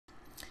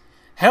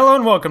Hello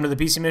and welcome to the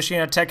PC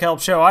Machine Tech Help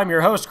Show. I'm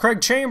your host,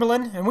 Craig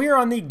Chamberlain, and we are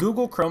on the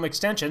Google Chrome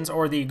extensions,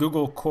 or the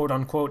Google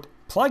quote-unquote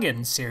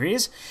plugin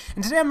series.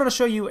 And today I'm going to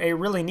show you a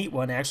really neat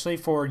one, actually,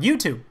 for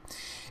YouTube.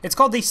 It's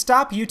called the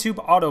Stop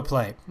YouTube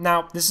Autoplay.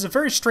 Now, this is a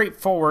very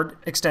straightforward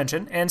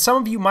extension, and some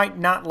of you might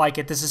not like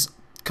it. This is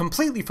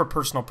completely for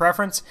personal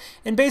preference,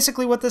 and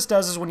basically what this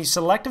does is when you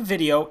select a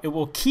video, it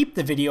will keep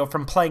the video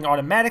from playing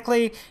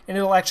automatically, and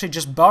it'll actually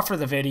just buffer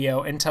the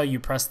video until you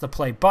press the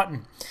play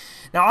button.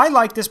 Now, I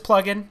like this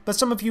plugin, but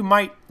some of you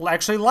might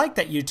actually like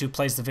that YouTube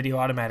plays the video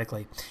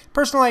automatically.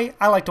 Personally,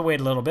 I like to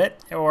wait a little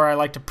bit, or I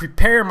like to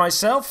prepare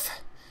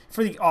myself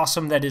for the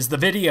awesome that is the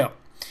video.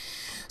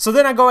 So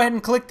then I go ahead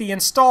and click the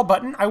install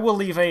button. I will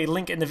leave a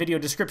link in the video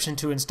description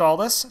to install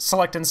this.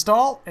 Select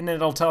install, and then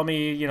it'll tell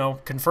me,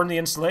 confirm the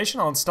installation.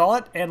 I'll install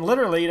it, and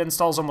literally it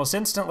installs almost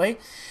instantly.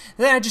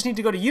 Then I just need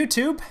to go to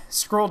YouTube,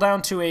 scroll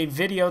down to a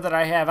video that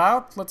I have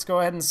out. Let's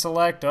go ahead and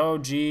select, I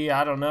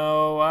don't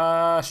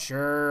know,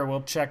 sure,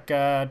 we'll check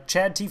Chad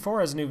T4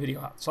 has a new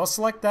video out. So I'll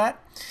select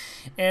that,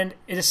 and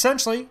it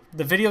essentially,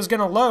 the video is going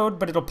to load,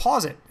 but it'll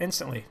pause it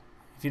instantly.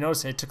 If you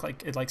notice, it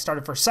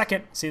started for a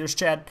second. See, there's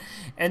Chad.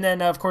 And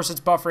then, of course, it's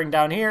buffering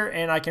down here,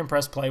 and I can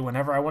press play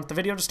whenever I want the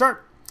video to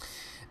start.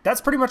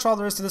 That's pretty much all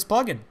there is to this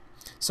plugin.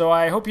 So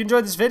I hope you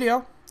enjoyed this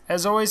video.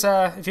 As always,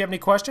 if you have any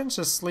questions,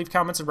 just leave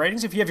comments and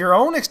ratings. If you have your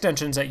own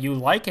extensions that you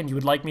like and you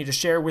would like me to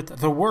share with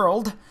the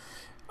world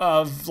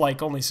of,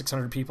 only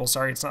 600 people.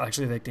 Sorry, it's not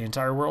actually the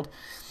entire world.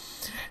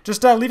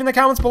 Just leave in the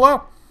comments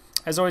below.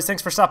 As always,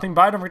 thanks for stopping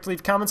by. Don't forget to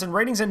leave comments and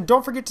ratings, and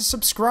don't forget to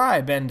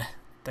subscribe. And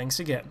thanks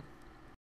again.